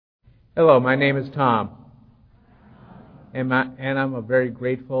Hello, my name is Tom, and I'm a very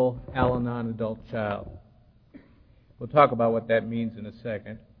grateful Al-Anon adult child. We'll talk about what that means in a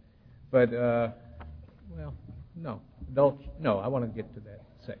second, but, I want to get to that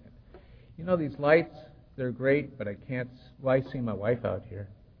in a second. You know, these lights, they're great, but I can't, I see my wife out here,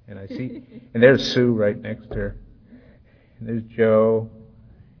 and and there's Sue right next to her, and there's Joe.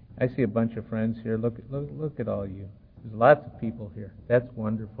 I see a bunch of friends here. Look at all you. There's lots of people here. That's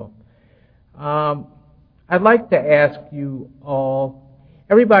wonderful. I'd like to ask you all,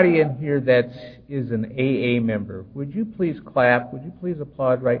 everybody in here that is an AA member, would you please clap? Would you please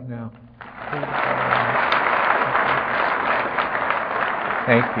applaud right now?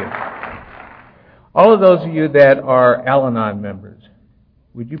 Thank you. All of those of you that are Al-Anon members,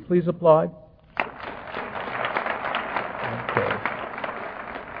 would you please applaud? Okay.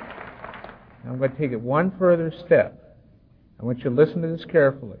 I'm going to take it one further step. I want you to listen to this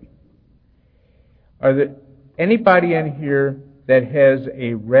carefully. Are there anybody in here that has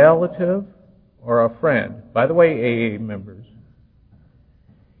a relative or a friend? By the way, AA members,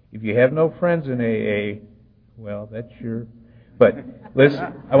 if you have no friends in AA, well, that's your... But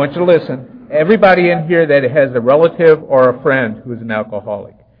listen, I want you to listen. Everybody in here that has a relative or a friend who is an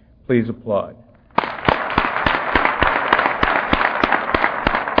alcoholic, please applaud.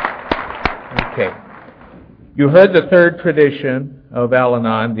 Okay. You heard the third tradition of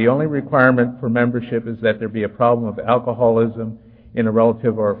Al-Anon. The only requirement for membership is that there be a problem of alcoholism in a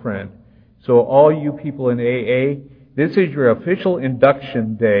relative or a friend. So all you people in AA, this is your official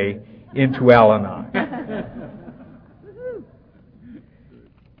induction day into Al-Anon.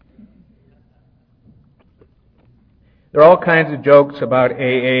 There are all kinds of jokes about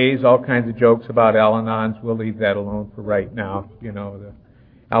AAs, all kinds of jokes about Al-Anons. We'll leave that alone for right now. You know, the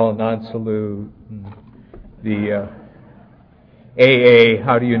Al-Anon salute, and the AA,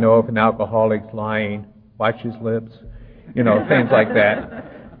 how do you know if an alcoholic's lying? Watch his lips. You know, things like that.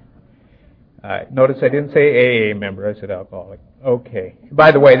 Notice I didn't say AA member, I said alcoholic. Okay.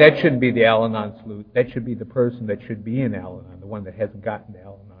 By the way, that shouldn't be the Al-Anon salute. That should be the person that should be in Al-Anon, the one that hasn't gotten to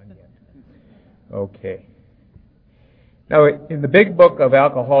Al-Anon yet. Okay. Now, in the big book of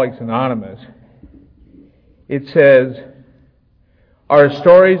Alcoholics Anonymous, it says, our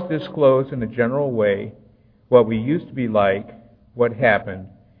stories disclose in a general way what we used to be like, what happened,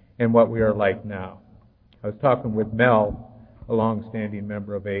 and what we are like now. I was talking with Mel, a long-standing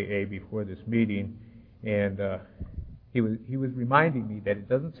member of AA, before this meeting, and he was reminding me that it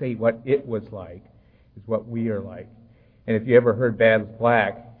doesn't say what it was like, it's what we are like. And if you ever heard Babs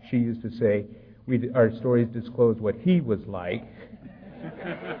Black, she used to say, our stories disclose what he was like,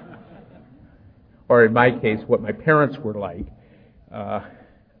 or in my case, what my parents were like.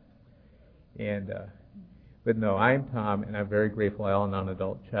 But no, I'm Tom, and I'm very grateful Al-Anon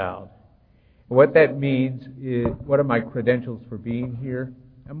adult child. And what that means is, what are my credentials for being here?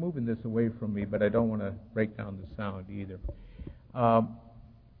 I'm moving this away from me, but I don't want to break down the sound either.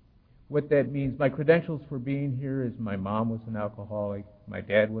 What that means, my credentials for being here is my mom was an alcoholic, my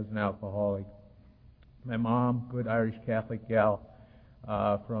dad was an alcoholic. My mom, good Irish Catholic gal,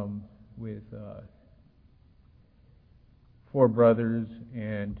 with 4 brothers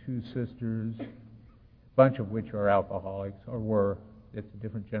and 2 sisters, a bunch of which are alcoholics, or were. It's a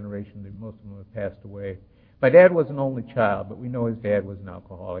different generation. Most of them have passed away. My dad was an only child, but we know his dad was an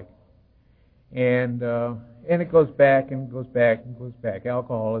alcoholic. And it goes back and goes back and goes back.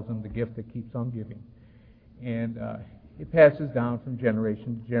 Alcoholism, the gift that keeps on giving. And it passes down from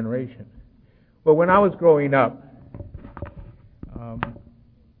generation to generation. But when I was growing up,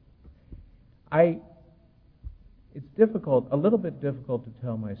 it's difficult, a little bit difficult to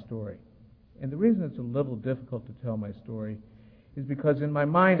tell my story. And the reason it's a little difficult to tell my story is because in my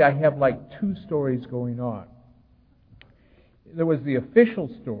mind I have like 2 stories going on. There was the official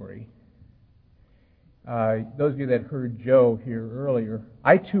story. Those of you that heard Joe here earlier,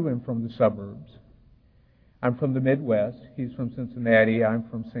 I too am from the suburbs. I'm from the Midwest. He's from Cincinnati. I'm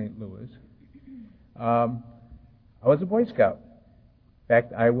from St. Louis. I was a Boy Scout. In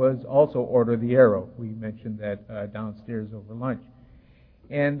fact, I was also Order of the Arrow. We mentioned that downstairs over lunch.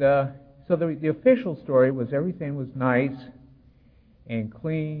 And so the official story was everything was nice and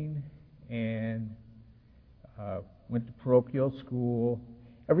clean, and went to parochial school.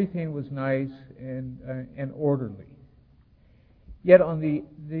 Everything was nice and orderly. Yet on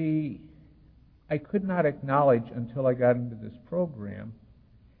I could not acknowledge until I got into this program,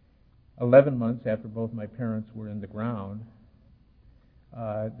 11 months after both my parents were in the ground,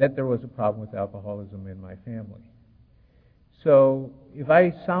 that there was a problem with alcoholism in my family. So if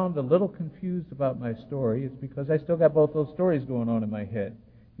I sound a little confused about my story, it's because I still got both those stories going on in my head.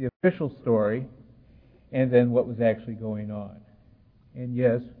 the official story, and then what was actually going on. And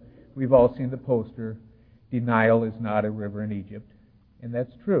yes, we've all seen the poster, "Denial is not a river in Egypt," and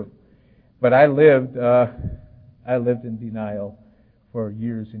that's true. But I lived in denial for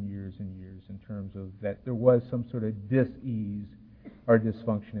years and years and years in terms of that there was some sort of dis-ease or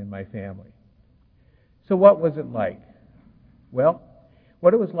dysfunction in my family. So what was it like? Well,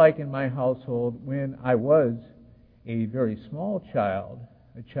 what it was like in my household when I was a very small child,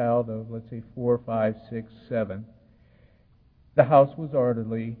 a child of, let's say, 4, 5, 6, 7, the house was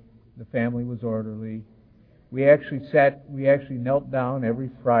orderly, the family was orderly. We actually knelt down every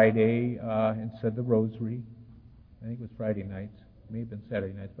Friday and said the rosary. I think it was Friday nights. It may have been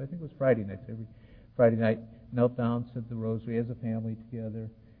Saturday nights, but I think it was Friday nights. Every Friday night, knelt down, said the rosary as a family together.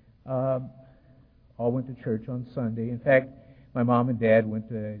 All went to church on Sunday. In fact, my mom and dad went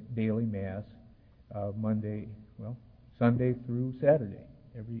to daily mass Sunday through Saturday,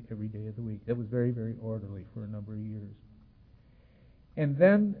 every day of the week. That was very, very orderly for a number of years. And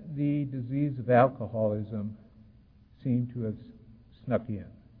then the disease of alcoholism seemed to have snuck in.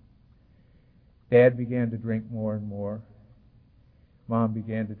 Dad began to drink more and more. Mom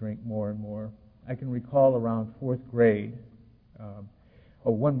began to drink more and more. I can recall around 4th grade.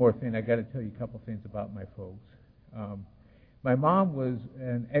 One more thing. I got to tell you a couple things about my folks. My mom was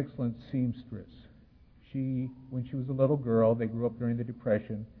an excellent seamstress. When she was a little girl, they grew up during the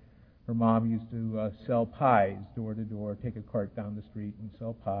Depression. Her mom used to sell pies door to door, take a cart down the street and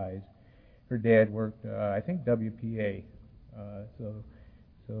sell pies. Her dad worked, I think, WPA.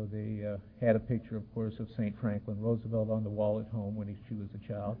 So they had a picture, of course, of St. Franklin Roosevelt on the wall at home when she was a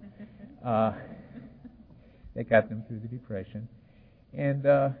child. That got them through the Depression.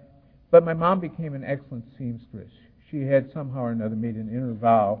 But my mom became an excellent seamstress. She had somehow or another made an inner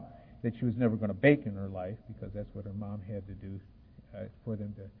vow that she was never going to bake in her life, because that's what her mom had to do for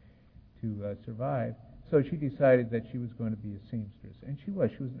them to survive. So she decided that she was going to be a seamstress. And she was.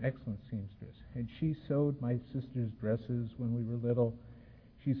 She was an excellent seamstress. And she sewed my sister's dresses when we were little.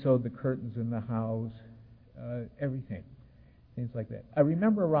 She sewed the curtains in the house, everything, things like that. I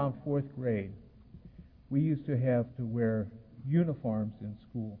remember around 4th grade, we used to have to wear uniforms in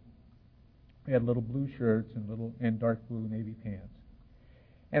school. We had little blue shirts and dark blue navy pants.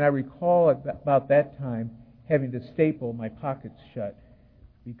 And I recall about that time having to staple my pockets shut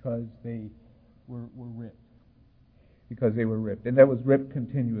because they were ripped. Because they were ripped. And that was ripped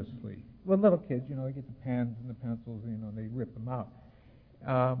continuously. Well, little kids, they get the pens and the pencils, they rip them out.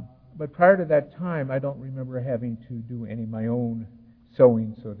 But prior to that time, I don't remember having to do any of my own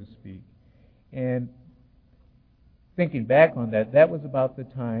sewing, so to speak. And thinking back on that, that was about the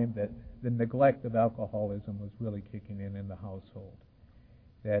time that the neglect of alcoholism was really kicking in the household.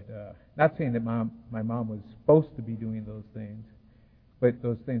 That not saying that my mom was supposed to be doing those things, but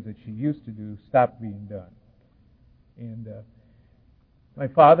those things that she used to do stopped being done. And my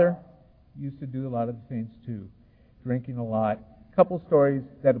father used to do a lot of things too, drinking a lot. A couple stories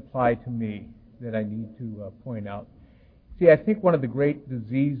that apply to me that I need to point out. See, I think one of the great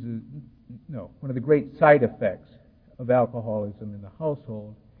side effects of alcoholism in the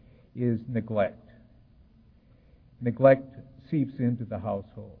household is neglect. Neglect seeps into the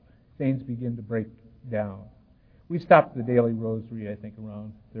household. Things begin to break down. We stopped the daily rosary, I think,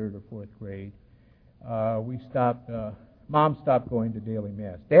 around 3rd or 4th grade. Mom stopped going to daily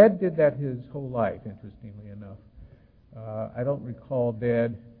mass. Dad did that his whole life, interestingly enough. I don't recall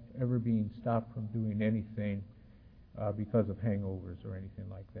Dad ever being stopped from doing anything because of hangovers or anything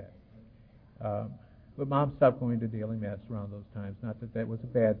like that. But Mom stopped going to daily mass around those times. Not that that was a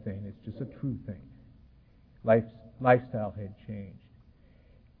bad thing. It's just a true thing. Lifestyle had changed.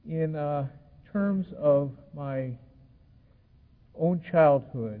 In terms of my own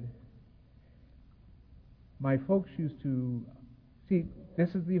childhood, my folks used to see.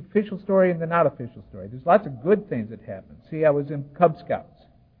 This is the official story and the not official story. There's lots of good things that happen. See, I was in Cub Scouts.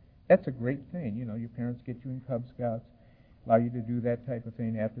 That's a great thing. Your parents get you in Cub Scouts, allow you to do that type of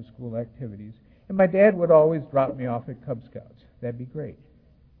thing, after school activities. And my dad would always drop me off at Cub Scouts. That'd be great.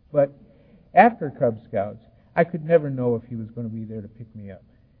 But after Cub Scouts, I could never know if he was going to be there to pick me up.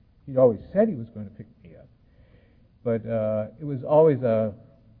 He'd always said he was going to pick me up. But it was always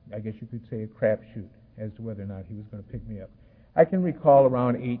I guess you could say, a crapshoot as to whether or not he was going to pick me up. I can recall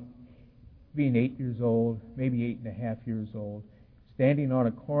being 8 years old, maybe 8.5 years old, standing on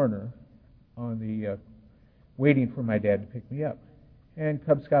a corner waiting for my dad to pick me up. And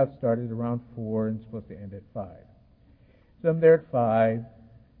Cub Scouts started around 4 and supposed to end at 5. So I'm there at 5.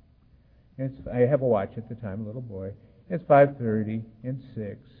 I have a watch at the time, a little boy. It's 5:30 and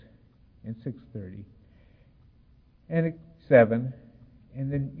 6 and 6:30 and at 7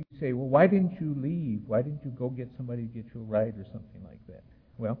 And then you say, well, why didn't you leave? Why didn't you go get somebody to get you a ride or something like that?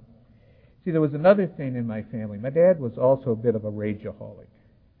 Well, see, there was another thing in my family. My dad was also a bit of a rageaholic.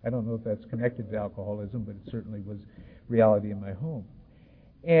 I don't know if that's connected to alcoholism, but it certainly was reality in my home.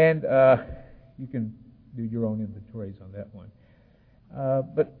 And you can do your own inventories on that one.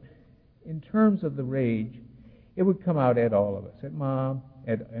 But in terms of the rage, it would come out at all of us, at Mom,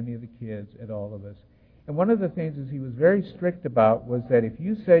 at any of the kids, at all of us. And one of the things is he was very strict about was that if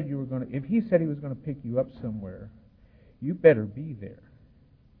he said he was going to pick you up somewhere, you better be there.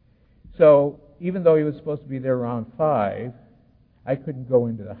 So even though he was supposed to be there around 5, I couldn't go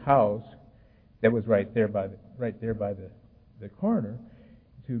into the house that was right there by the corner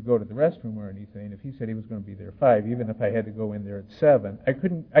to go to the restroom or anything. If he said he was going to be there at 5, even if I had to go in there at 7,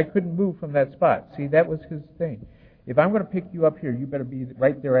 I couldn't move from that spot. See, that was his thing. If I'm going to pick you up here, you better be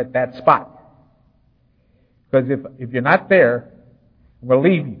right there at that spot. Because if you're not there, we'll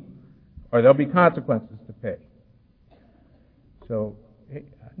leave you, or there'll be consequences to pay. So,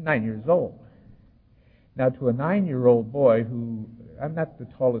 9 years old. Now, to a 9-year-old boy who, I'm not the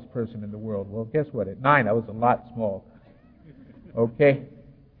tallest person in the world. Well, guess what? At 9, I was a lot smaller. Okay?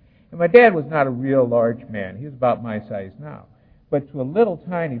 And my dad was not a real large man. He was about my size now. But to a little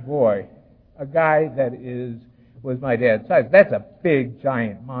tiny boy, a guy that was my dad's size, that's a big,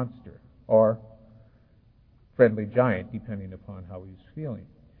 giant monster, or friendly giant, depending upon how he was feeling.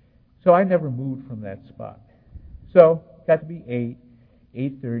 So I never moved from that spot. So, got to be 8,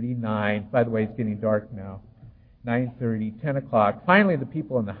 8:30, 9. By the way, it's getting dark now. 9:30, 10 o'clock. Finally, the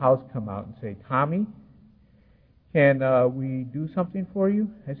people in the house come out and say, Tommy, can we do something for you?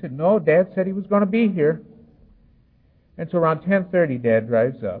 I said, no, Dad said he was going to be here. And so around 10:30, Dad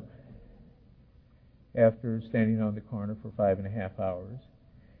drives up after standing on the corner for 5.5 hours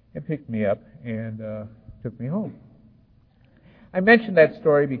and picked me up and took me home. I mention that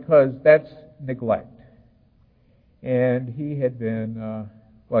story because that's neglect. And he had been,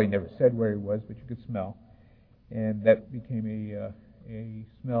 he never said where he was, but you could smell. And that became a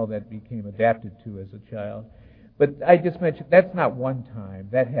smell that became adapted to as a child. But I just mentioned, that's not one time.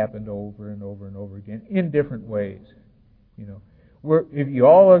 That happened over and over and over again in different ways. You know, if you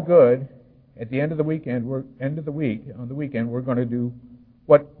all are good, at the end of the weekend, on the weekend, we're going to do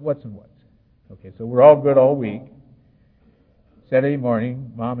what's and what's. Okay, so we're all good all week. Saturday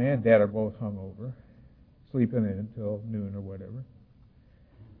morning, Mom and Dad are both hungover, sleeping in until noon or whatever.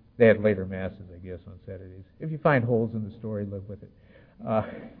 They had later masses, I guess, on Saturdays. If you find holes in the story, live with it.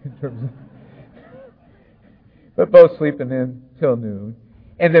 In terms of, but both sleeping in till noon,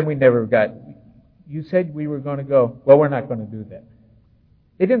 and then we never got. You said we were going to go. Well, we're not going to do that.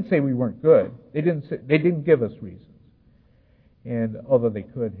 They didn't say we weren't good. They didn't give us reasons, and although they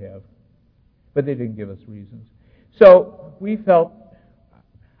could have, but they didn't give us reasons. So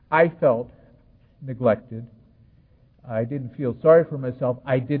I felt neglected. I didn't feel sorry for myself.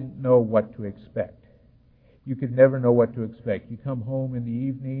 I didn't know what to expect. You could never know what to expect. You come home in the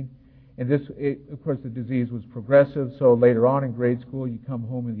evening, and of course, the disease was progressive, so later on in grade school, you come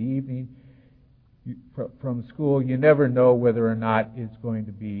home in the evening from school. You never know whether or not it's going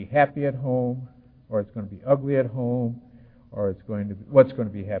to be happy at home, or it's going to be ugly at home, or what's going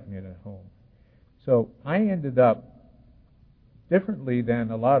to be happening at home. So I ended up differently than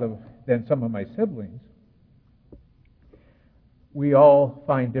some of my siblings. We all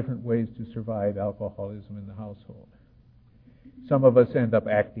find different ways to survive alcoholism in the household. Some of us end up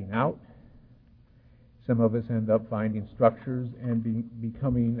acting out. Some of us end up finding structures and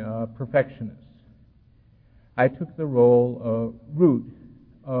becoming perfectionists. I took the route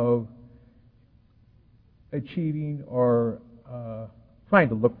of achieving or trying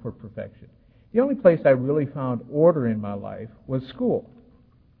to look for perfection. The only place I really found order in my life was school.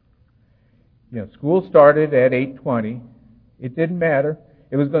 School started at 8:20. It didn't matter.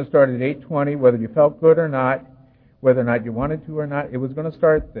 It was going to start at 8:20, whether you felt good or not, whether or not you wanted to or not. It was going to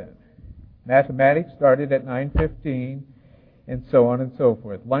start then. Mathematics started at 9:15, and so on and so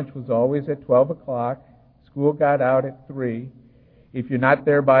forth. Lunch was always at 12 o'clock. School got out at 3. If you're not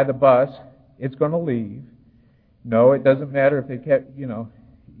there by the bus, it's going to leave. No, it doesn't matter if they kept,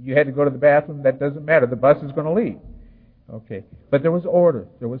 you had to go to the bathroom. That doesn't matter. The bus is going to leave. Okay. But there was order.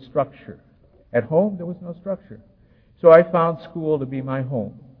 There was structure. At home, there was no structure. So I found school to be my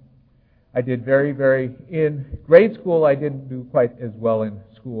home. I did in grade school, I didn't do quite as well in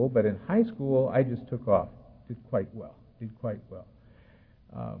school, but in high school, I just took off. Did quite well.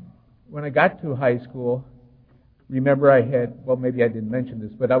 When I got to high school, remember maybe I didn't mention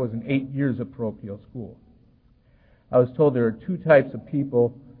this, but I was in 8 years of parochial school. I was told there are 2 types of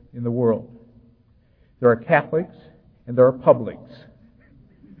people in the world. There are Catholics and there are publics.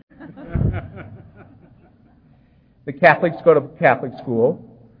 The Catholics go to Catholic school,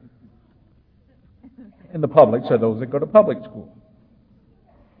 and the publics are those that go to public school.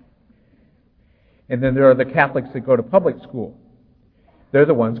 And then there are the Catholics that go to public school. They're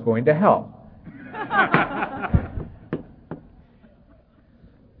the ones going to hell.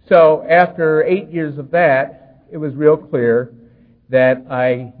 So after 8 years of that, it was real clear that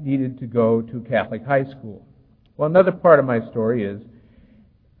I needed to go to Catholic high school. Well, another part of my story is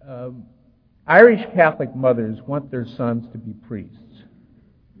Irish Catholic mothers want their sons to be priests.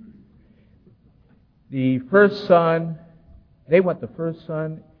 The first son, they want the first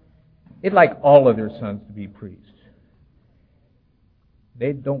son, they'd like all of their sons to be priests.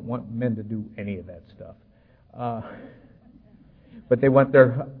 They don't want men to do any of that stuff. But they want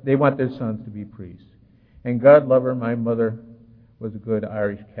their sons to be priests. And God love her, my mother was a good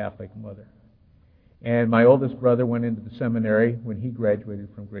Irish Catholic mother. And my oldest brother went into the seminary when he graduated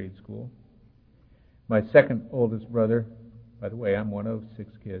from grade school. My second oldest brother, by the way, I'm one of 6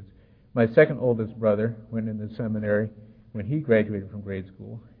 kids. My second oldest brother went into the seminary when he graduated from grade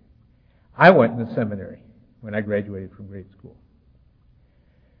school. I went in the seminary when I graduated from grade school.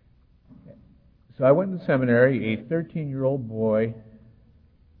 So I went to seminary, a 13-year-old boy,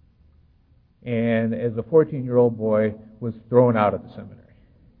 and as a 14-year-old boy, was thrown out of the seminary.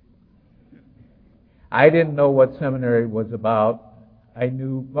 I didn't know what seminary was about. I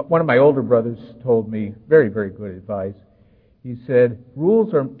knew, one of my older brothers told me very, very good advice. He said,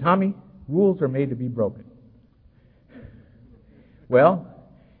 Tommy, rules are made to be broken. Well,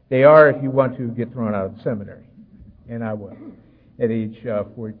 they are if you want to get thrown out of the seminary. And I was at age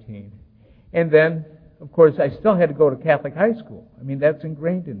 14. And then, of course, I still had to go to Catholic high school. I mean, that's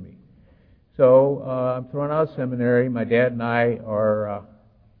ingrained in me. So I'm thrown out of seminary. My dad and I are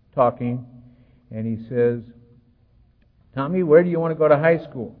talking, and he says, Tommy, where do you want to go to high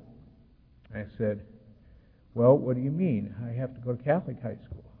school? I said, well, what do you mean? I have to go to Catholic high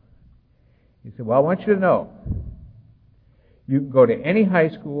school. He said, well, I want you to know, you can go to any high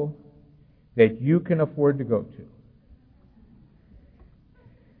school that you can afford to go to.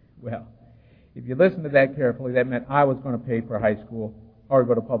 Well, if you listen to that carefully, that meant I was going to pay for high school or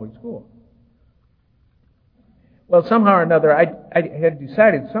go to public school. Well, somehow or another, I had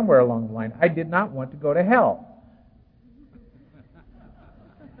decided somewhere along the line I did not want to go to hell.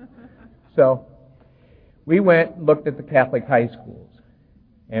 So we went and looked at the Catholic high schools,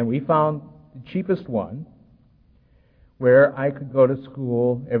 and we found the cheapest one where I could go to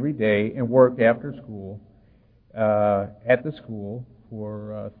school every day and work after school at the school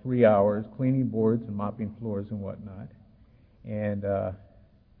for 3 hours, cleaning boards and mopping floors and whatnot. And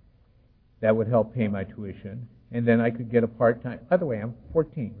that would help pay my tuition. And then I could get a part-time. By the way, I'm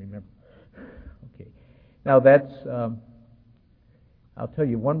 14, remember. Okay. Now that's, I'll tell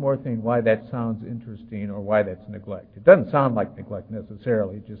you one more thing why that sounds interesting or why that's neglect. It doesn't sound like neglect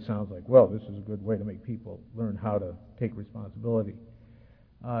necessarily. It just sounds like, well, this is a good way to make people learn how to take responsibility.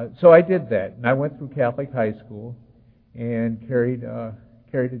 So I did that. And I went through Catholic high school and carried a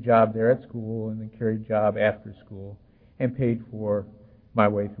job there at school and then carried a job after school and paid for my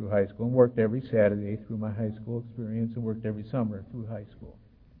way through high school and worked every Saturday through my high school experience and worked every summer through high school.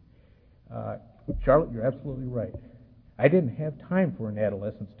 Charlotte, you're absolutely right. I didn't have time for an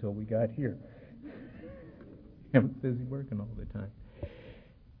adolescence till we got here. I was busy working all the time.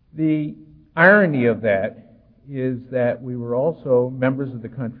 The irony of that is that we were also members of the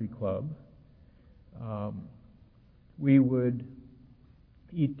country club. We would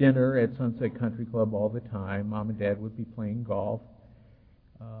eat dinner at Sunset Country Club all the time. Mom and Dad would be playing golf.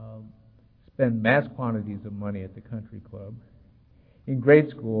 Spend mass quantities of money at the country club. In grade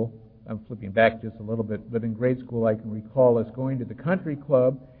school, I'm flipping back just a little bit, but in grade school I can recall us going to the country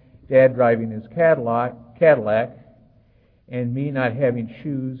club, Dad driving his Cadillac, and me not having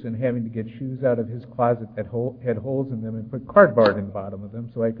shoes and having to get shoes out of his closet that had holes in them and put cardboard in the bottom of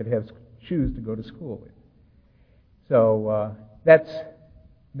them so I could have shoes to go to school with. So that's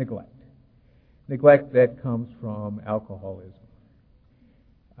neglect. Neglect that comes from alcoholism.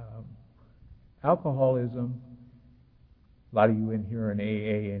 Alcoholism, a lot of you in here are in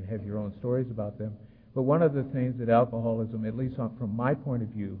AA and have your own stories about them, but one of the things that alcoholism, at least from my point of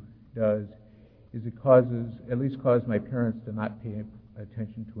view, does is it at least caused my parents to not pay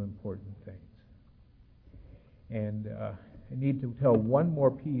attention to important things. And I need to tell one more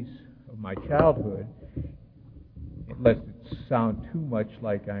piece of my childhood, lest it sound too much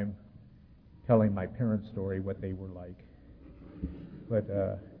like I'm telling my parents' story, what they were like.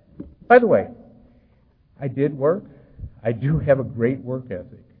 But, by the way, I did work. I do have a great work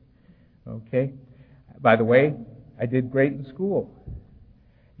ethic. Okay? By the way, I did great in school.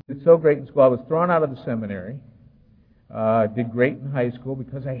 Did did so great in school. I was thrown out of the seminary. Did great in high school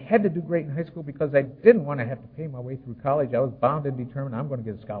because I had to do great in high school because I didn't want to have to pay my way through college. I was bound and determined I'm going to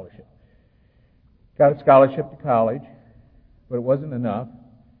get a scholarship. Got a scholarship to college, but it wasn't enough.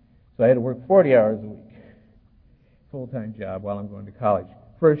 So I had to work 40 hours a week, full-time job while I'm going to college,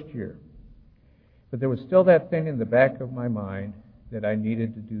 first year. But there was still that thing in the back of my mind that I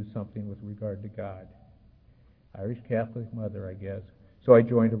needed to do something with regard to God. Irish Catholic mother, I guess. So I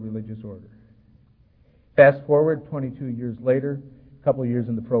joined a religious order. Fast forward 22 years later, a couple of years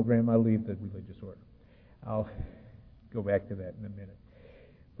in the program, I leave the religious order. I'll go back to that in a minute.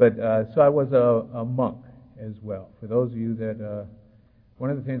 But so I was a monk as well. For those of you that, one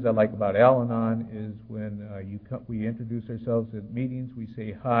of the things I like about Al-Anon is when we introduce ourselves at meetings, we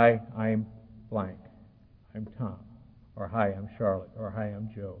say, "Hi, I'm blank. I'm Tom," or "Hi, I'm Charlotte," or "Hi, I'm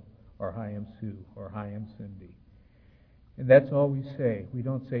Joe," or "Hi, I'm Sue," or "Hi, I'm Cindy." And that's all we say. We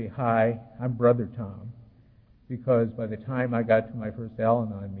don't say, "Hi, I'm Brother Tom," because by the time I got to my first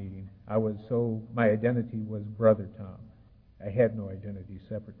Al-Anon meeting, my identity was Brother Tom. I had no identity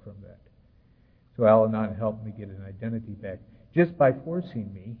separate from that. So Al-Anon helped me get an identity back just by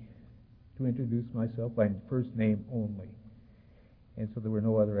forcing me to introduce myself by first name only. And so there were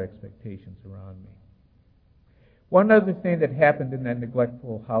no other expectations around me. One other thing that happened in that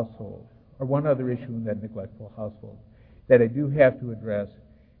neglectful household, or one other issue in that neglectful household, that I do have to address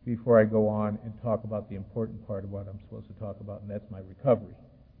before I go on and talk about the important part of what I'm supposed to talk about, and that's my recovery.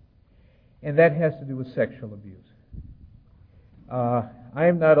 And that has to do with sexual abuse. I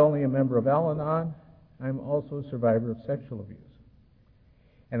am not only a member of Al-Anon, I'm also a survivor of sexual abuse.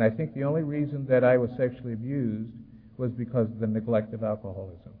 And I think the only reason that I was sexually abused was because of the neglect of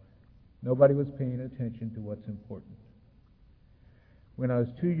alcoholism. Nobody was paying attention to what's important. When I was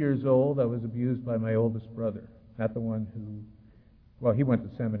 2 years old, I was abused by my oldest brother, not the one who, well, he went to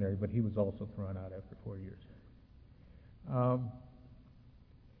seminary, but he was also thrown out after 4 years.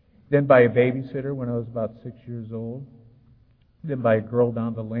 Then by a babysitter when I was about 6 years old. Then by a girl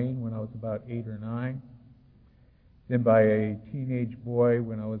down the lane when I was about 8 or 9. Then by a teenage boy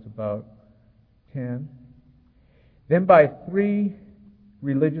when I was about 10. Then by 3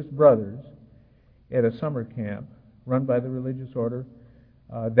 religious brothers at a summer camp run by the religious order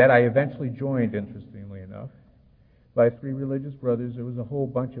that I eventually joined, interestingly enough. By 3 religious brothers, there was a whole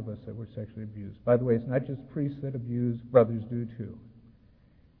bunch of us that were sexually abused. By the way, it's not just priests that abuse, brothers do too.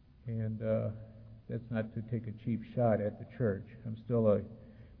 And that's not to take a cheap shot at the church. I'm still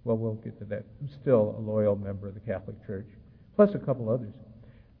we'll get to that. I'm still a loyal member of the Catholic Church, plus a couple others.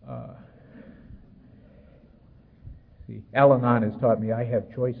 Al-Anon has taught me I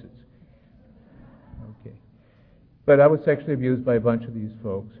have choices. Okay. But I was sexually abused by a bunch of these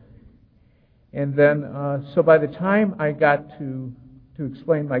folks. And then, so by the time I got to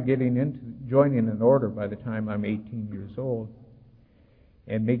explain my joining an order by the time I'm 18 years old,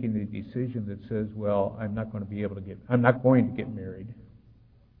 and making the decision that says, well, I'm not going to get married.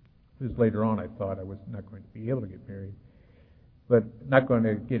 Because later on I thought I was not going to be able to get married. But not going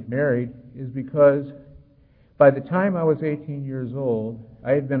to get married is because by the time I was 18 years old,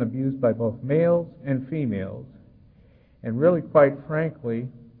 I had been abused by both males and females, and really, quite frankly,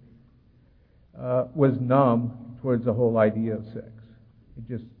 was numb towards the whole idea of sex. It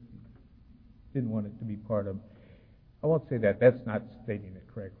just didn't want it to be part of. I won't say that. That's not stating it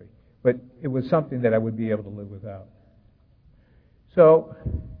correctly. But it was something that I would be able to live without. So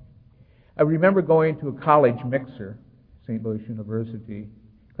I remember going to a college mixer, St. Louis University,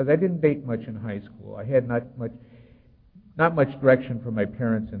 because I didn't date much in high school. I had not much direction from my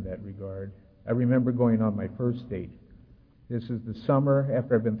parents in that regard. I remember going on my first date. This is the summer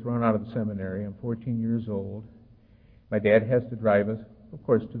after I've been thrown out of the seminary. I'm 14 years old. My dad has to drive us, of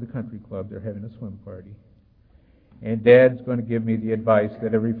course, to the country club. They're having a swim party. And Dad's going to give me the advice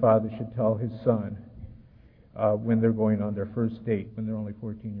that every father should tell his son when they're going on their first date, when they're only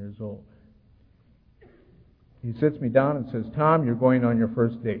 14 years old. He sits me down and says, "Tom, you're going on your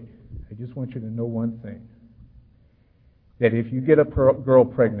first date. I just want you to know one thing, that if you get a girl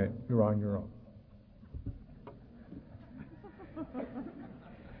pregnant, you're on your own."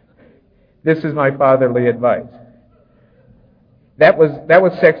 This is my fatherly advice. That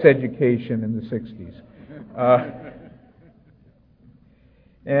was sex education in the 60s.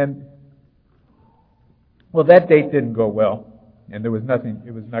 And well, that date didn't go well, and there was nothing.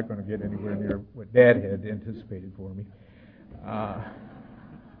 It was not going to get anywhere near what Dad had anticipated for me.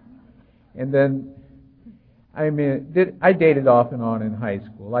 And then, I dated off and on in high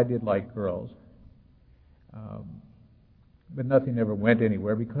school. I did like girls, but nothing ever went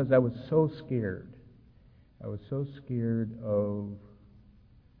anywhere because I was so scared. I was so scared of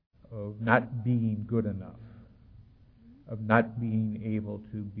of not being good enough, of not being able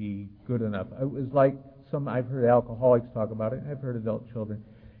to be good enough. It was like I've heard alcoholics talk about it, and I've heard adult children,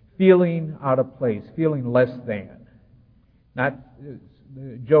 feeling out of place, feeling less than.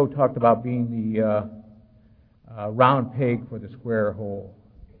 Joe talked about being the round peg for the square hole,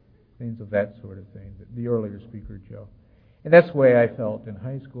 things of that sort of thing, the earlier speaker, Joe. And that's the way I felt in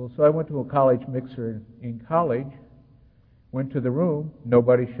high school. So I went to a college mixer in college, went to the room,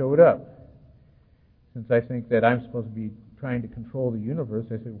 nobody showed up. Since I think that I'm supposed to be trying to control the universe,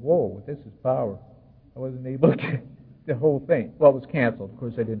 I said, whoa, this is power. I wasn't able to get the whole thing. Well, it was canceled. Of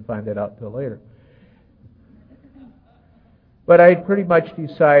course, I didn't find that out until later. But I pretty much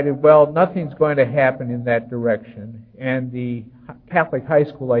decided, well, nothing's going to happen in that direction. And the Catholic high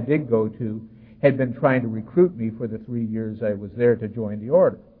school I did go to had been trying to recruit me for the 3 years I was there to join the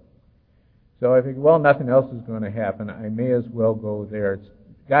order. So I figured, well, nothing else is going to happen. I may as well go there. It's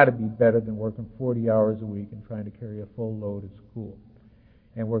got to be better than working 40 hours a week and trying to carry a full load at school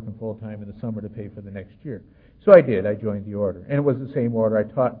and working full-time in the summer to pay for the next year. So I did. I joined the order. And it was the same order I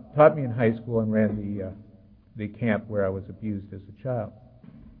taught me in high school and ran the camp where I was abused as a child.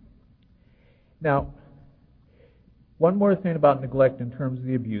 Now, one more thing about neglect in terms of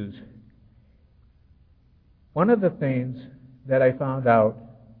the abuse. One of the things that I found out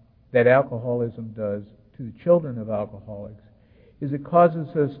that alcoholism does to the children of alcoholics is it causes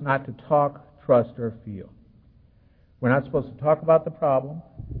us not to talk, trust, or feel. We're not supposed to talk about the problem.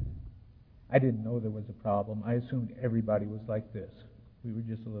 I didn't know there was a problem. I assumed everybody was like this. We were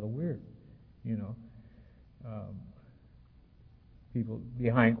just a little weird, you know. People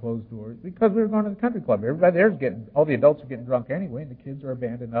behind closed doors, because we were going to the country club. Everybody there's all the adults are getting drunk anyway, and the kids are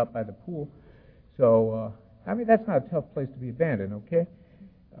abandoned out by the pool. So, that's not a tough place to be abandoned, okay?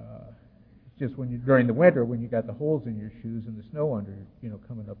 It's just during the winter when you got the holes in your shoes and the snow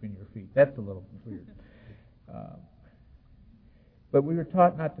coming up in your feet. That's a little weird. But we were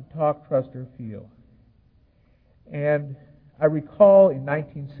taught not to talk, trust, or feel. And I recall in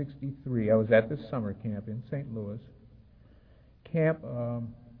 1963, I was at this summer camp in St. Louis. It's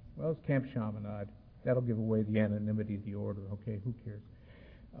Camp Chaminade. That'll give away the anonymity of the order, okay? Who cares?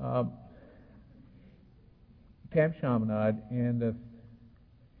 Camp Chaminade, and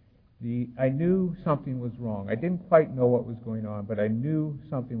I knew something was wrong. I didn't quite know what was going on, but I knew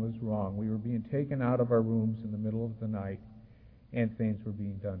something was wrong. We were being taken out of our rooms in the middle of the night, and things were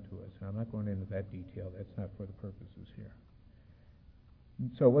being done to us. And I'm not going into that detail. That's not for the purposes here.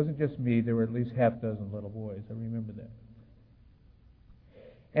 So it wasn't just me. There were at least half a dozen little boys. I remember that.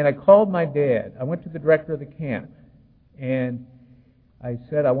 And I called my dad. I went to the director of the camp, and I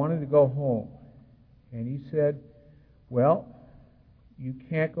said I wanted to go home. And he said, well, you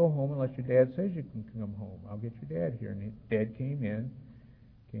can't go home unless your dad says you can come home. I'll get your dad here. And his dad came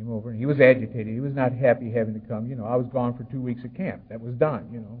over, and he was agitated. He was not happy having to come. I was gone for 2 weeks at camp. That was done.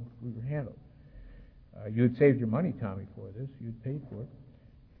 We were handled. You had saved your money, Tommy, for this. You had paid for it.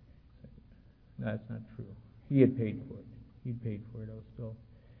 No, that's not true. He had paid for it. He'd paid for it. I was still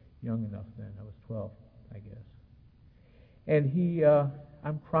young enough then. I was 12, I guess. And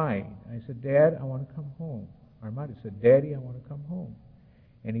I'm crying. I said, Dad, I want to come home. Or I might have said, Daddy, I want to come home.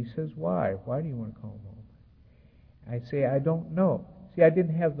 And he says, why? Why do you want to come home? I say, I don't know. See, I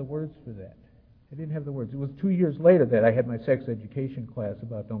didn't have the words for that. I didn't have the words. It was 2 years later that I had my sex education class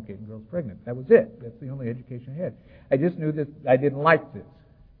about don't getting girls pregnant. That was it. That's the only education I had. I just knew that I didn't like this.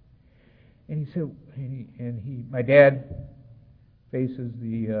 And he said, my dad faces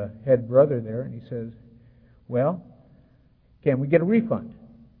the head brother there, and he says, well, can we get a refund?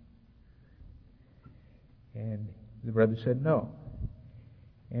 And the brother said no.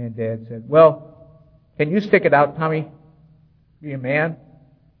 And Dad said, well, can you stick it out, Tommy? Be a man?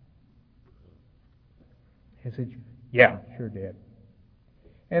 I said, yeah, sure, Dad.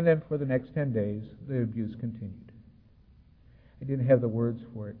 And then for the next 10 days, the abuse continued. I didn't have the words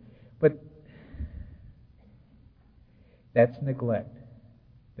for it. But that's neglect.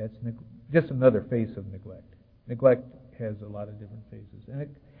 That's just another face of neglect. Neglect has a lot of different faces.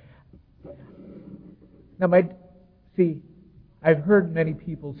 I've heard many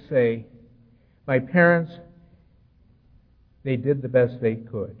people say, my parents, they did the best they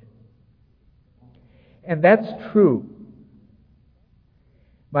could. And that's true.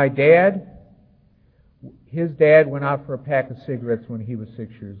 My dad, his dad went out for a pack of cigarettes when he was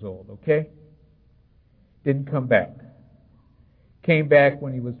 6 years old, okay? Didn't come back. Came back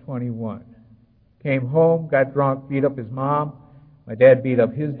when he was 21. Came home, got drunk, beat up his mom. My dad beat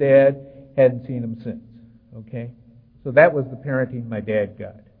up his dad. Hadn't seen him since, okay? So that was the parenting my dad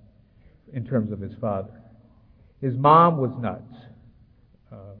got in terms of his father. His mom was nuts.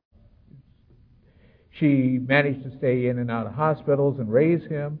 She managed to stay in and out of hospitals and raise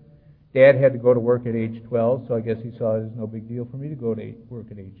him. Dad had to go to work at age 12, so I guess he saw it as no big deal for me to go to work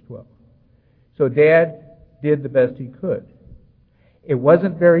at age 12. So Dad did the best he could. It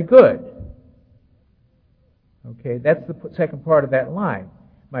wasn't very good. Okay, that's the second part of that line.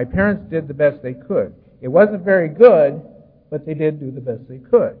 My parents did the best they could. It wasn't very good, but they did do the best they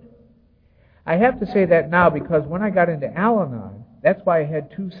could. I have to say that now because when I got into Al-Anon, that's why I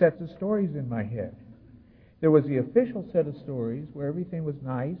had two sets of stories in my head. There was the official set of stories where everything was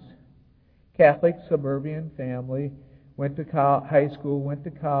nice. Catholic, suburban family, went to high school, went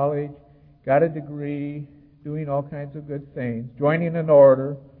to college, got a degree, doing all kinds of good things, joining an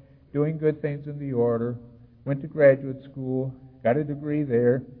order, doing good things in the order, went to graduate school, got a degree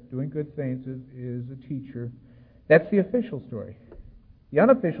there, doing good things as a teacher. That's the official story. The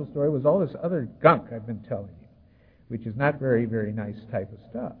unofficial story was all this other gunk I've been telling you, which is not very, very nice type of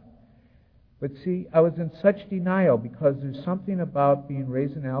stuff. But see, I was in such denial because there's something about being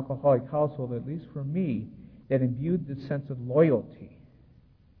raised in an alcoholic household, at least for me, that imbued this sense of loyalty.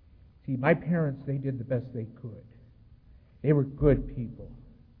 See, my parents, they did the best they could. They were good people.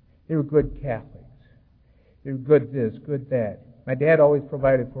 They were good Catholics. They were good this, good that. My dad always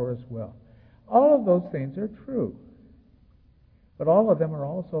provided for us well. All of those things are true. But all of them are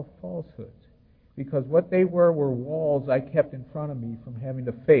also falsehoods. Because what they were walls I kept in front of me from having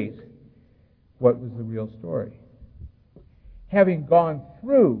to face what was the real story. Having gone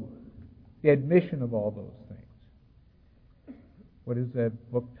through the admission of all those things. What is that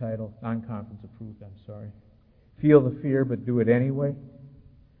book title? Non-conference approved, I'm sorry. Feel the fear but do it anyway.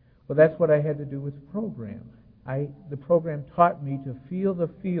 Well, that's what I had to do with the program. The program taught me to feel the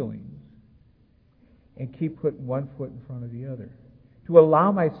feelings and keep putting one foot in front of the other. To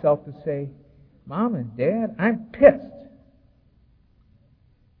allow myself to say, Mom and Dad, I'm pissed.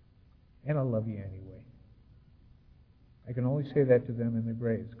 And I love you anyway. I can only say that to them in their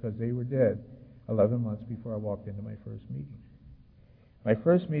graves because they were dead 11 months before I walked into my first meeting. My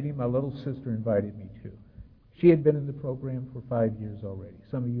first meeting, my little sister invited me to. She had been in the program for 5 years already.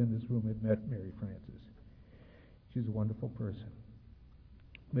 Some of you in this room have met Mary Frances. She's a wonderful person.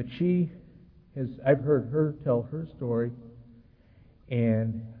 But I've heard her tell her story,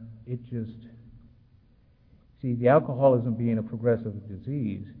 and it just, see, the alcoholism being a progressive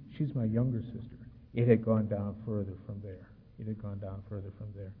disease, she's my younger sister. It had gone down further from there.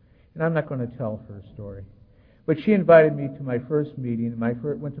 And I'm not going to tell her story. But she invited me to my first meeting.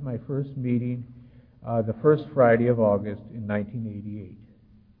 Went to my first meeting the first Friday of August in 1988.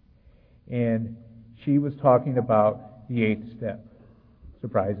 And she was talking about the 8th step.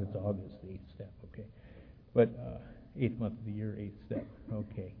 Surprise, it's August, the 8th step, okay. But 8th month of the year, 8th step.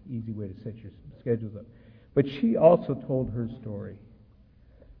 Okay, easy way to set your schedules up. But she also told her story.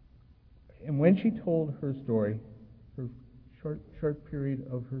 And when she told her story, her short period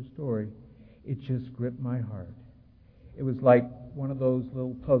of her story, it just gripped my heart. It was like one of those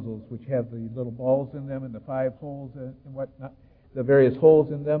little puzzles which have the little balls in them and the 5 holes and whatnot, the various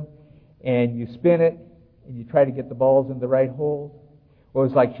holes in them, and you spin it and you try to get the balls in the right holes. Well, it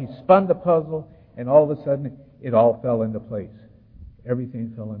was like she spun the puzzle and all of a sudden it all fell into place.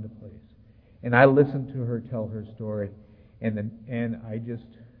 Everything fell into place. And I listened to her tell her story, and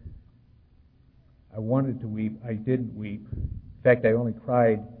I wanted to weep. I didn't weep. In fact, I only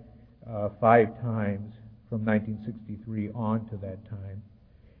cried 5 times from 1963 on to that time,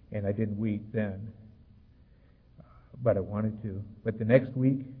 and I didn't weep then, but I wanted to. But the next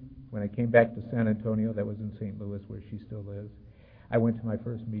week, when I came back to San Antonio, that was in St. Louis where she still lives, I went to my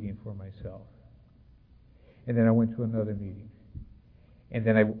first meeting for myself. And then I went to another meeting. And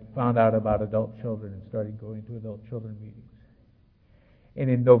then I found out about adult children and started going to adult children meetings. And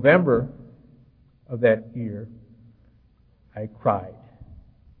in November of that year, I cried.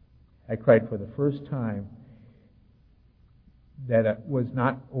 I cried for the first time that it was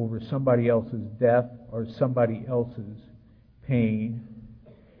not over somebody else's death or somebody else's pain.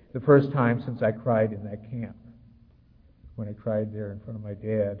 The first time since I cried in that camp. When I cried there in front of my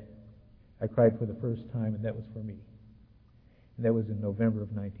dad, I cried for the first time, and that was for me. And that was in November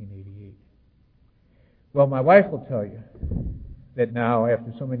of 1988. Well, my wife will tell you that now,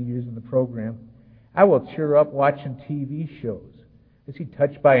 after so many years in the program, I will cheer up watching TV shows. Is he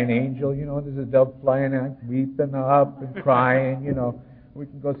touched by an angel? You know, there's a dove flying out, weeping up and crying, you know. We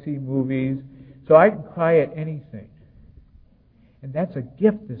can go see movies. So I can cry at anything. And that's a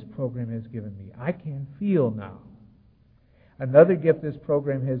gift this program has given me. I can feel now. Another gift this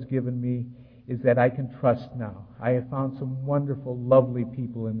program has given me is that I can trust now. I have found some wonderful, lovely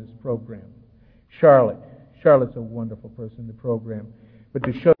people in this program. Charlotte's a wonderful person in the program. But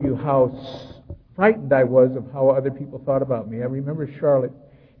to show you how frightened I was of how other people thought about me. I remember Charlotte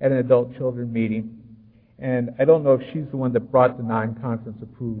at an adult children meeting, and I don't know if she's the one that brought the non-conference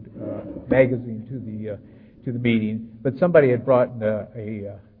approved magazine to the meeting, but somebody had brought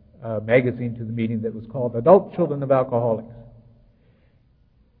a magazine to the meeting that was called Adult Children of Alcoholics.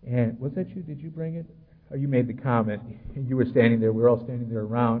 And was that you? Did you bring it? Oh, you made the comment. You were standing there. We were all standing there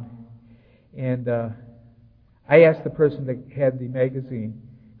around. And I asked the person that had the magazine,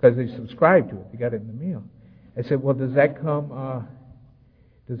 because they subscribed to it. They got it in the mail. I said, well, does that come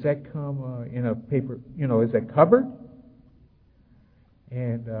in a paper, is that covered?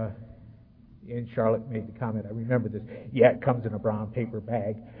 And Charlotte made the comment, I remember this, yeah, it comes in a brown paper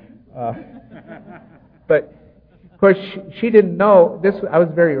bag. But, of course, she didn't know, I was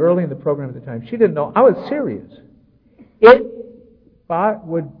very early in the program at the time, she didn't know I was serious. It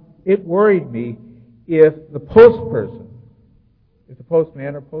worried me if the postperson, if the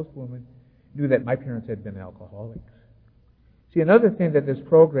postman or postwoman knew that my parents had been alcoholics. See, another thing that this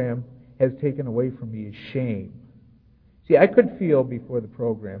program has taken away from me is shame. See, I could feel before the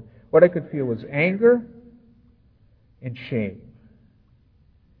program, what I could feel was anger and shame.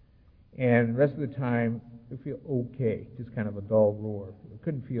 And the rest of the time, I could feel okay, just kind of a dull roar. I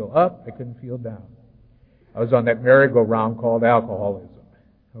couldn't feel up, I couldn't feel down. I was on that merry-go-round called alcoholism.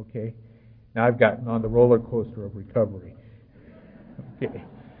 Okay? Now I've gotten on the roller coaster of recovery. Okay.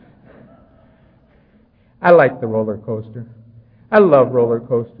 I like the roller coaster. I love roller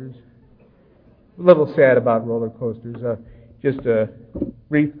coasters. A little sad about roller coasters. Just a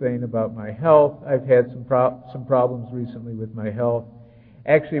brief thing about my health. I've had some problems recently with my health.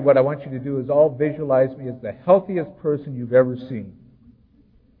 Actually, what I want you to do is all visualize me as the healthiest person you've ever seen.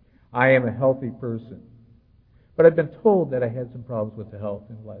 I am a healthy person. But I've been told that I had some problems with the health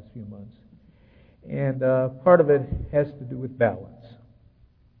in the last few months. And part of it has to do with balance.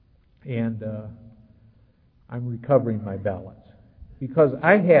 And I'm recovering my balance. Because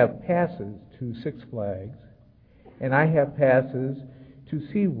I have passes to Six Flags, and I have passes to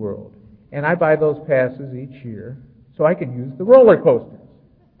SeaWorld. And I buy those passes each year so I can use the roller coasters.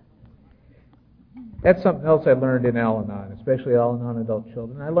 That's something else I learned in Al-Anon, especially Al-Anon adult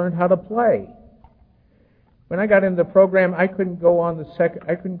children. I learned how to play. When I got into the program, I couldn't go on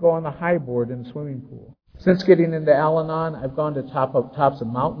the high board in the swimming pool. Since getting into Al-Anon, I've gone to tops of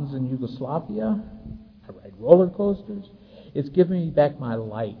mountains in Yugoslavia. I ride roller coasters. It's given me back my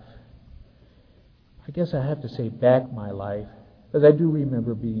life. I guess I have to say back my life, because I do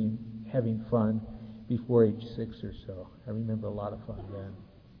remember having fun before age 6 or so. I remember a lot of fun then.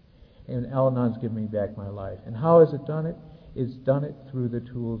 And Al-Anon's given me back my life. And how has it done it? It's done it through the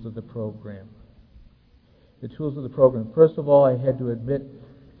tools of the program. The tools of the program. First of all, I had to admit,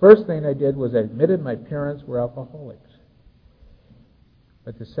 first thing I did was I admitted my parents were alcoholics.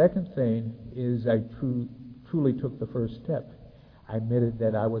 But the second thing is I truly took the first step. I admitted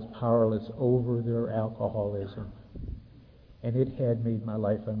that I was powerless over their alcoholism. And it had made my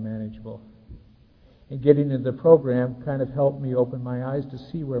life unmanageable. And getting into the program kind of helped me open my eyes to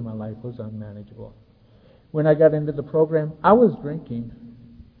see where my life was unmanageable. When I got into the program, I was drinking.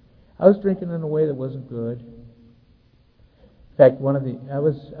 I was drinking in a way that wasn't good. In fact, I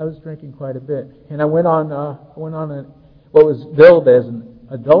was drinking quite a bit, and I went on what was billed as an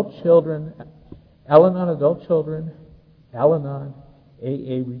adult children, Al-Anon adult children, Al-Anon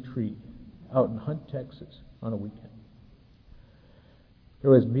AA retreat out in Hunt, Texas, on a weekend.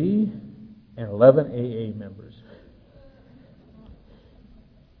 There was me and 11 AA members.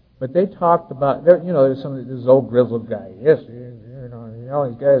 But they talked about, there's this old grizzled guy. Yes, all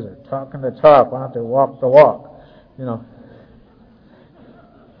these guys are talking the talk. Why don't they walk the walk?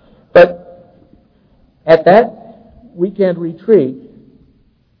 But at that weekend retreat,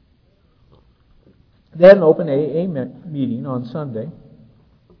 they had an open AA meeting on Sunday.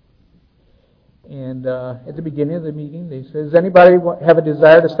 And at the beginning of the meeting, they said, does anybody have a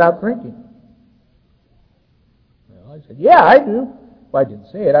desire to stop drinking? Well, I said, yeah, I do. Well, I didn't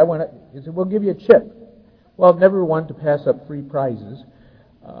say it. He said, we'll give you a chip. Well, never one to pass up free prizes.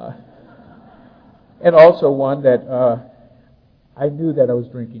 And also one that I knew that I was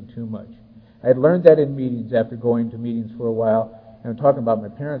drinking too much. I had learned that in meetings after going to meetings for a while. And I'm talking about my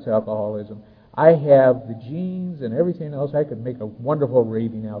parents' alcoholism. I have the genes and everything else. I could make a wonderful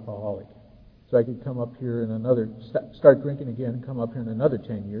raving alcoholic. So I could come up here in start drinking again and come up here in another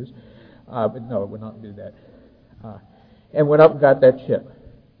 10 years. But no, I would not do that. And went up and got that chip.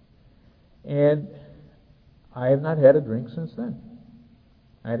 And I have not had a drink since then.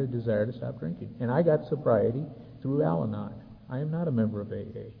 I had a desire to stop drinking. And I got sobriety through Al-Anon. I am not a member of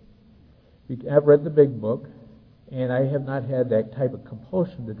AA. I've read the big book, and I have not had that type of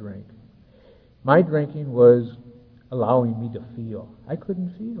compulsion to drink. My drinking was allowing me to feel. I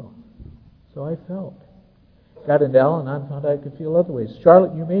couldn't feel, so I felt. Got into Al-Anon, found I could feel other ways.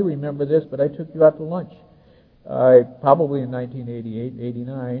 Charlotte, you may remember this, but I took you out to lunch, probably in 1988,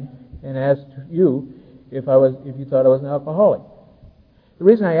 89, and asked you if you thought I was an alcoholic. The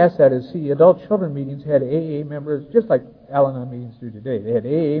reason I asked that is, see, adult children meetings had AA members, just like Al-Anon meetings do today. They had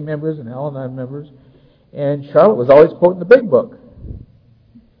AA members and Al-Anon members, and Charlotte was always quoting the big book.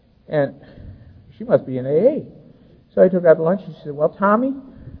 And she must be in AA. So I took her out to lunch, and she said, well, Tommy,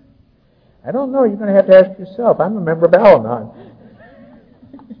 I don't know. You're going to have to ask yourself. I'm a member of Al-Anon.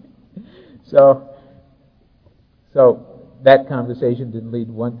 So that conversation didn't lead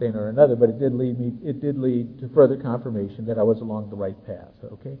to one thing or another, but it did lead to further confirmation that I was along the right path.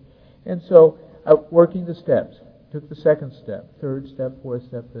 Okay, and so working the steps, took the second step, third step, fourth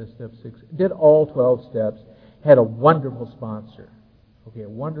step, fifth step, sixth, did all 12 steps. Had a wonderful sponsor. Okay,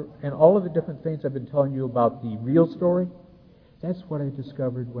 and all of the different things I've been telling you about the real story. That's what I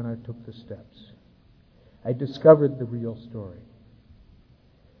discovered when I took the steps. I discovered the real story.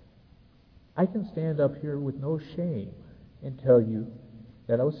 I can stand up here with no shame and tell you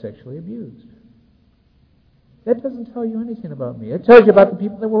that I was sexually abused. That doesn't tell you anything about me. It tells you about the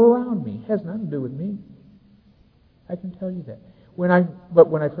people that were around me. It has nothing to do with me. I can tell you that. But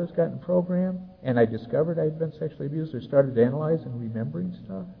when I first got in the program and I discovered I had been sexually abused, I started analyzing and remembering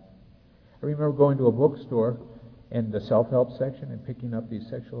stuff. I remember going to a bookstore and the self-help section and picking up these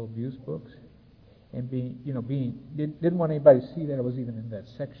sexual abuse books and didn't want anybody to see that I was even in that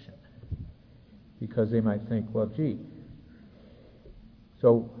section because they might think, well, gee.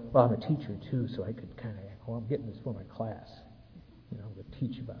 So, well, I'm a teacher too, so I could kind of, I'm getting this for my class, to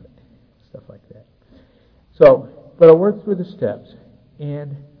teach about it, stuff like that. So, but I worked through the steps,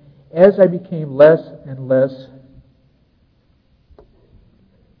 and as I became less and less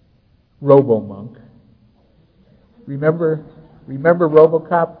robo-monk, remember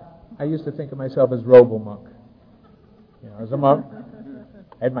RoboCop? I used to think of myself as robo-monk. As a monk,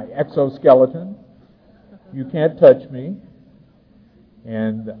 I had my exoskeleton. You can't touch me,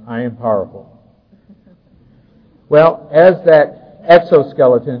 and I am powerful. Well, as that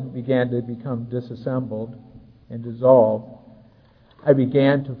exoskeleton began to become disassembled and dissolved, I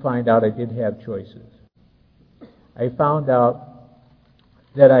began to find out I did have choices. I found out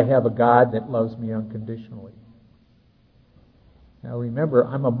that I have a God that loves me unconditionally. Now remember,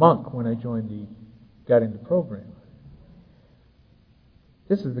 I'm a monk when I got into the program.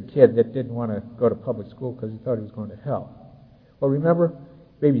 This is the kid that didn't want to go to public school because he thought he was going to hell. Well, remember,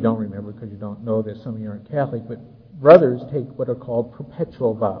 maybe you don't remember because you don't know this, some of you aren't Catholic, but brothers take what are called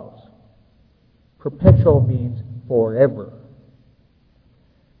perpetual vows. Perpetual means forever.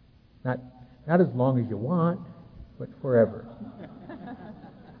 Not as long as you want, but forever.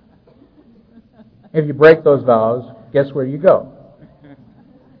 If you break those vows, guess where you go?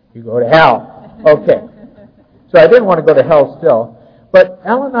 You go to hell. Okay. So I didn't want to go to hell still. But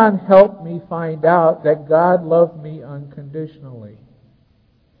Al-Anon helped me find out that God loved me unconditionally.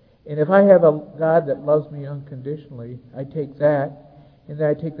 And if I have a God that loves me unconditionally, I take that, and then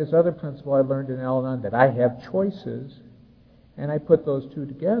I take this other principle I learned in Al-Anon, that I have choices, and I put those two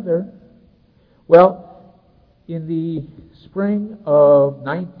together. Well, in the spring of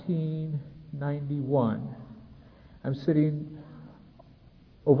 1991, I'm sitting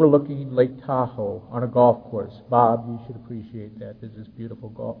overlooking Lake Tahoe on a golf course. Bob, you should appreciate that. There's this beautiful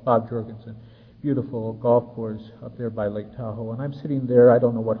Bob Jorgensen, beautiful golf course up there by Lake Tahoe. And I'm sitting there, I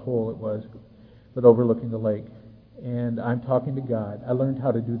don't know what hole it was, but overlooking the lake. And I'm talking to God. I learned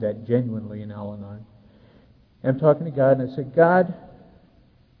how to do that genuinely in Al-Anon. And I'm talking to God, and I said, God,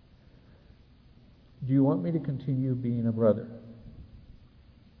 do you want me to continue being a brother?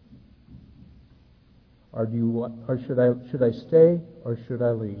 Or should I stay, or should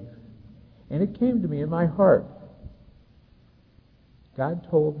I leave? And it came to me in my heart. God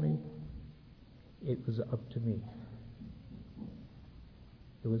told me it was up to me.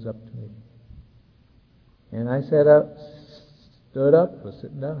 It was up to me. And I stood up, was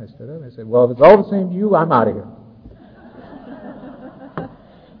sitting down, I stood up, and I said, well, if it's all the same to you, I'm out of here.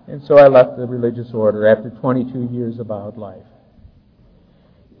 And so I left the religious order after 22 years of vowed life.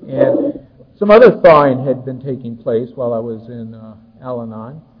 And some other thawing had been taking place while I was in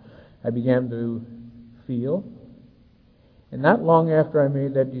Al-Anon. I began to feel. And not long after I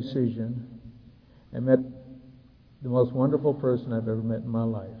made that decision, I met the most wonderful person I've ever met in my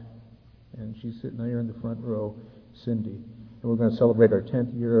life. And she's sitting there in the front row, Cindy. And we're going to celebrate our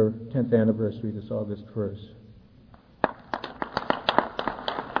 10th anniversary this August 1st.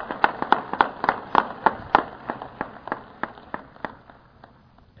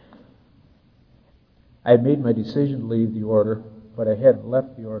 I had made my decision to leave the order, but I hadn't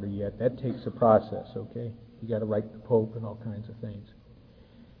left the order yet. That takes a process, okay? You got to write the Pope and all kinds of things.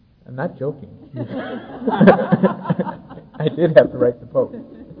 I'm not joking. I did have to write the Pope.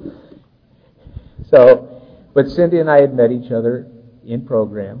 So, but Cindy and I had met each other in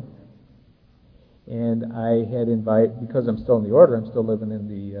program, and I had invited, because I'm still in the order, I'm still living in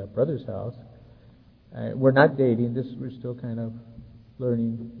the brother's house. We're not dating. We're still kind of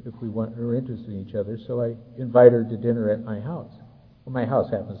learning if we are interested in each other. So I invite her to dinner at my house. Well, my house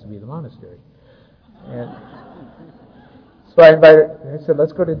happens to be the monastery. And so I invited her. I said,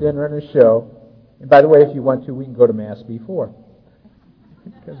 let's go to dinner and a show. And by the way, if you want to, we can go to Mass before.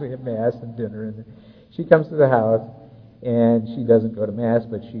 Because we have Mass and dinner. And she comes to the house, and she doesn't go to Mass,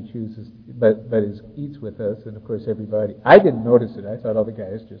 but she chooses, but eats with us. And of course, everybody, I didn't notice it. I thought all the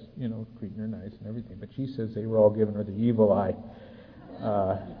guys just, treating her nice and everything. But she says they were all giving her the evil eye.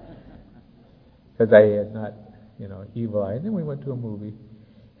 Because I had not, evil eye. And then we went to a movie.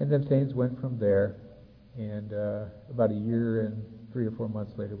 And then things went from there. And about a year and 3 or 4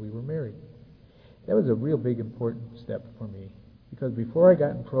 months later, we were married. That was a real big, important step for me. Because before I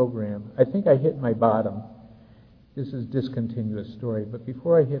got in program, I think I hit my bottom. This is a discontinuous story. But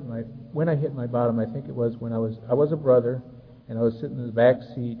when I hit my bottom, I think it was when I was a brother, and I was sitting in the back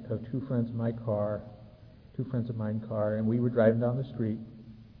seat of two friends of mine's car, and we were driving down the street,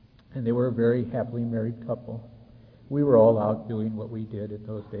 and they were a very happily married couple. We were all out doing what we did in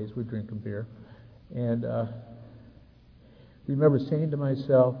those days. We're drinking beer. And remember saying to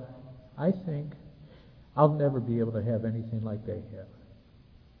myself, I think I'll never be able to have anything like they have.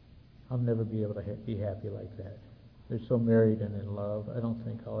 I'll never be able to be happy like that. They're so married and in love. I don't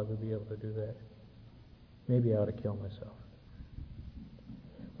think I'll ever be able to do that. Maybe I ought to kill myself.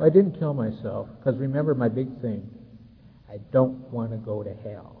 Well, I didn't kill myself, because remember my big thing, I don't want to go to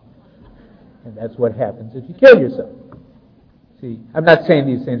hell. And that's what happens if you kill yourself. See, I'm not saying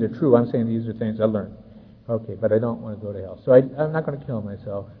these things are true. I'm saying these are things I learned. Okay, but I don't want to go to hell. So I'm not going to kill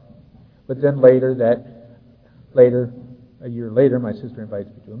myself. But then a year later, my sister invites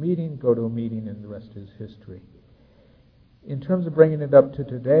me to a meeting, go to a meeting, and the rest is history. In terms of bringing it up to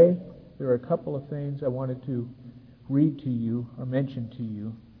today, there are a couple of things I wanted to read to you or mention to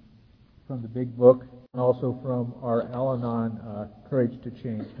you from the big book, and also from our Al-Anon, Courage to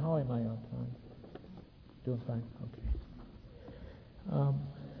Change. How am I on time? Doing fine? Okay.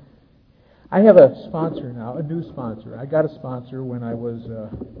 I have a sponsor now, a new sponsor. I got a sponsor when I was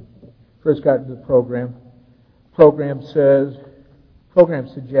first got into the program. Program suggests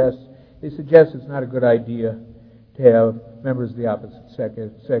it's not a good idea to have members of the opposite sex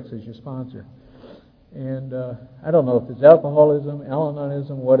as your sponsor. And I don't know if it's alcoholism,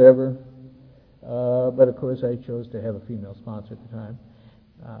 Al-Anonism, whatever, but of course I chose to have a female sponsor at the time.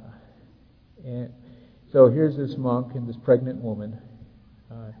 And so here's this monk and this pregnant woman.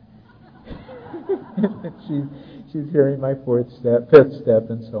 She's hearing my fifth step,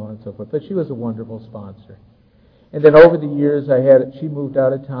 and so on and so forth. But she was a wonderful sponsor. And then over the years, she moved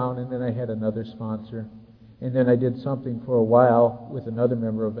out of town, and then I had another sponsor. And then I did something for a while with another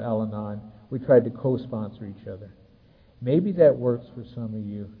member of Al-Anon. We tried to co-sponsor each other. Maybe that works for some of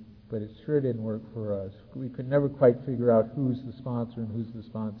you, but it sure didn't work for us. We could never quite figure out who's the sponsor and who's the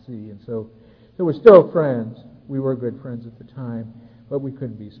sponsee. And so we're still friends. We were good friends at the time, but we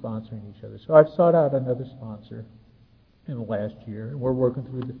couldn't be sponsoring each other. So I've sought out another sponsor in the last year, and we're working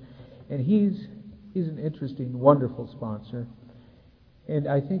through this. And he's an interesting, wonderful sponsor. And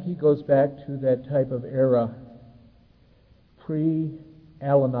I think he goes back to that type of era,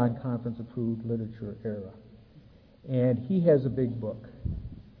 pre-Al-Anon conference-approved literature era. And he has a big book.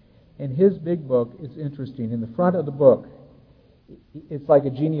 And his big book is interesting. In the front of the book, it's like a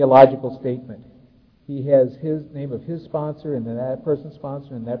genealogical statement. He has his name of his sponsor, and then that person's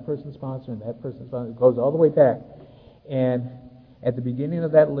sponsor, and that person's sponsor, and that person's sponsor. It goes all the way back. And at the beginning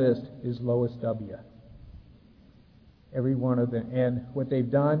of that list is Lois W. Every one of them. And what they've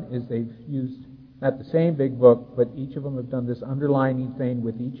done is they've used, not the same big book, but each of them have done this underlining thing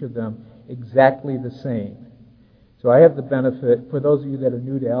with each of them exactly the same. So I have the benefit, for those of you that are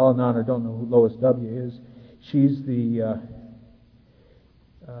new to Al-Anon or don't know who Lois W. is, she's the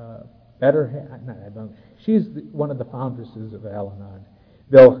she's one of the foundresses of Al-Anon.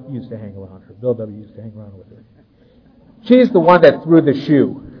 Bill used to hang around her. Bill W. used to hang around with her. She's the one that threw the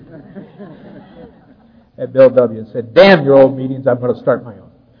shoe at Bill W. and said, "Damn your old meetings, I'm going to start my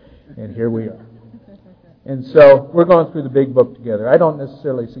own." And here we are. And so we're going through the big book together. I don't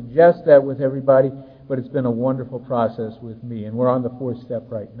necessarily suggest that with everybody, but it's been a wonderful process with me. And we're on the 4th step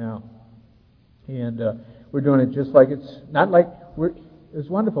right now. And we're doing it just like it's not like was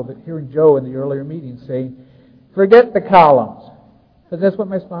wonderful that hearing Joe in the earlier meeting saying, forget the columns. Because that's what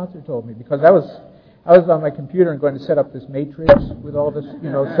my sponsor told me. Because I was on my computer and going to set up this matrix with all this,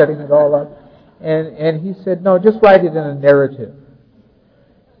 setting it all up. And he said, no, just write it in a narrative.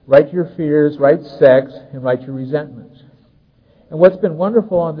 Write your fears, write sex, and write your resentments. And what's been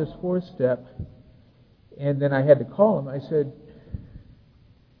wonderful on this 4th step, and then I had to call him, I said,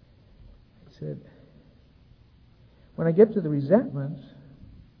 when I get to the resentments,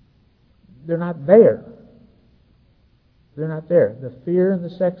 they're not there. They're not there. The fear and the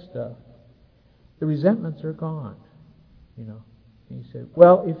sex stuff, the resentments are gone. And he said,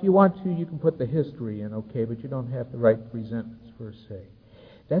 well, if you want to, you can put the history in, okay, but you don't have to write the resentments per se.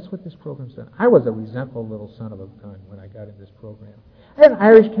 That's what this program's done. I was a resentful little son of a gun when I got in this program. I had an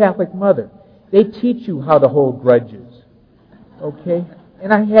Irish Catholic mother. They teach you how to hold grudges, okay?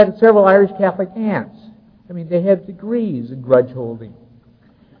 And I had several Irish Catholic aunts. I mean, they had degrees in grudge holding.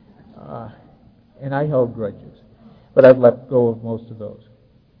 And I held grudges. But I've let go of most of those.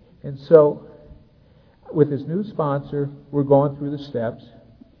 And so, with this new sponsor, we're going through the steps,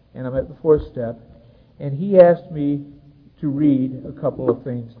 and I'm at the 4th step, and he asked me to read a couple of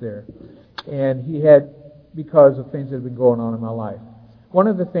things there. And he had, because of things that have been going on in my life. One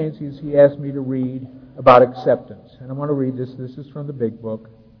of the things is he asked me to read about acceptance. And I want to read this. This is from the Big Book.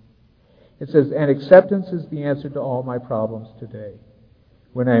 It says, and acceptance is the answer to all my problems today.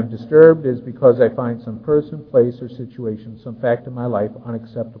 When I am disturbed, it is because I find some person, place, or situation, some fact in my life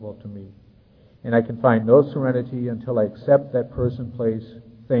unacceptable to me. And I can find no serenity until I accept that person, place,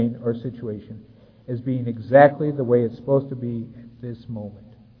 thing, or situation as being exactly the way it's supposed to be at this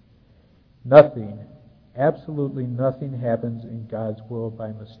moment. Nothing, absolutely nothing happens in God's world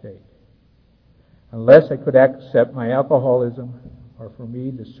by mistake. Unless I could accept my alcoholism, or for me,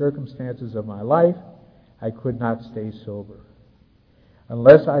 the circumstances of my life, I could not stay sober.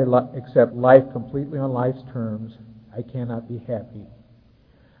 Unless I accept life completely on life's terms, I cannot be happy.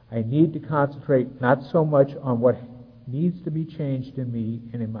 I need to concentrate not so much on what needs to be changed in me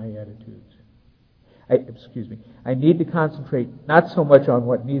and in my attitudes. I need to concentrate not so much on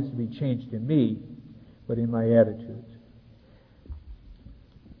what needs to be changed in me, but in my attitudes.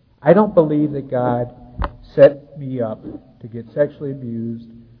 I don't believe that God set me up to get sexually abused.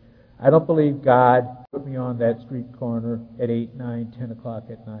 I don't believe God put me on that street corner at 8, 9, 10 o'clock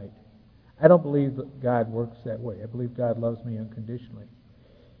at night. I don't believe that God works that way. I believe God loves me unconditionally.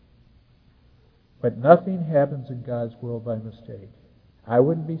 But nothing happens in God's world by mistake. I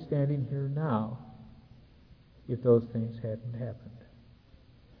wouldn't be standing here now if those things hadn't happened.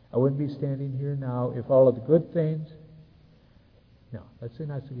 I wouldn't be standing here now if all of the good things, no, let's say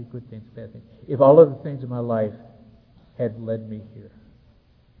not so good things, bad things, if all of the things in my life had led me here.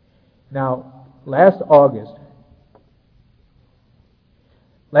 Now, last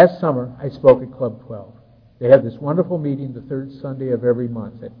summer, I spoke at Club 12. They have this wonderful meeting the 3rd Sunday of every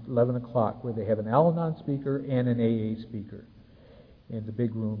month at 11 o'clock where they have an Al-Anon speaker and an AA speaker in the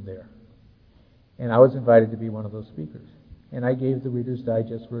big room there. And I was invited to be one of those speakers. And I gave the Reader's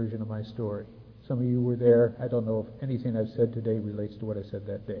Digest version of my story. Some of you were there. I don't know if anything I've said today relates to what I said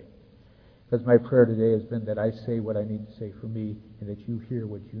that day. Because my prayer today has been that I say what I need to say for me and that you hear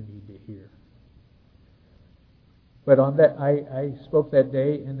what you need to hear. But on that, I spoke that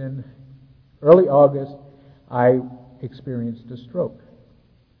day, and then early August, I experienced a stroke.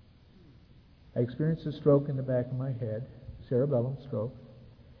 I experienced a stroke in the back of my head, cerebellum stroke.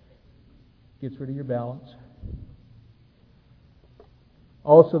 Gets rid of your balance.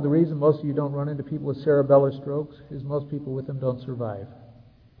 Also, the reason most of you don't run into people with cerebellar strokes is most people with them don't survive.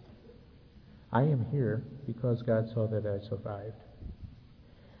 I am here because God saw that I survived.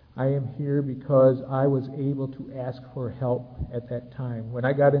 I am here because I was able to ask for help at that time. When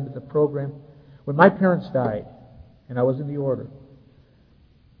I got into the program, when my parents died, and I was in the order,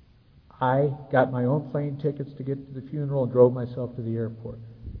 I got my own plane tickets to get to the funeral and drove myself to the airport.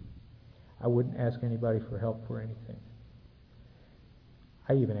 I wouldn't ask anybody for help for anything.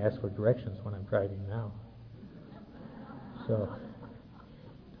 I even ask for directions when I'm driving now. So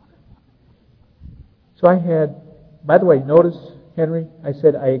I had, by the way, notice, Henry, I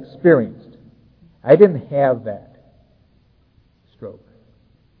said I experienced. I didn't have that stroke.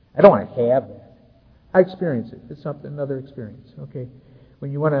 I don't want to have that. I experienced it. It's another experience. Okay.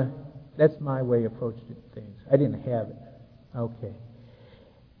 When you want to, that's my way of approaching things. I didn't have it. Okay.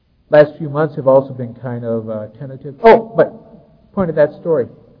 Last few months have also been kind of tentative. Oh, but point of that story.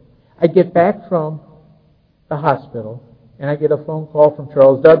 I get back from the hospital, and I get a phone call from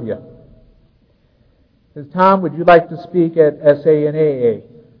Charles W. Says, Tom, would you like to speak at SA and AA?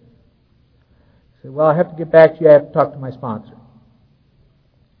 I said, well, I have to get back to you. I have to talk to my sponsor.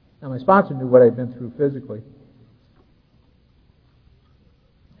 Now, my sponsor knew what I'd been through physically.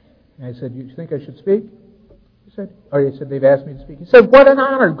 And I said, you think I should speak? He said, they've asked me to speak. He said, what an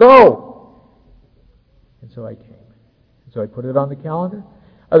honor, go! And so I came. And so I put it on the calendar.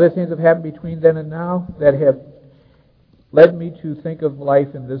 Other things have happened between then and now that have led me to think of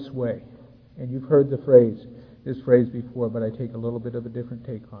life in this way. And you've heard this phrase before, but I take a little bit of a different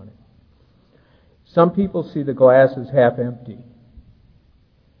take on it. Some people see the glass as half empty.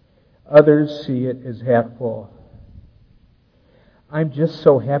 Others see it as half full. I'm just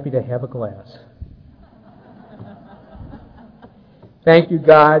so happy to have a glass. Thank you,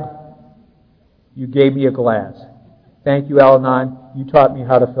 God. You gave me a glass. Thank you, Al-Anon. You taught me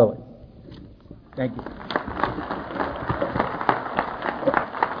how to fill it. Thank you.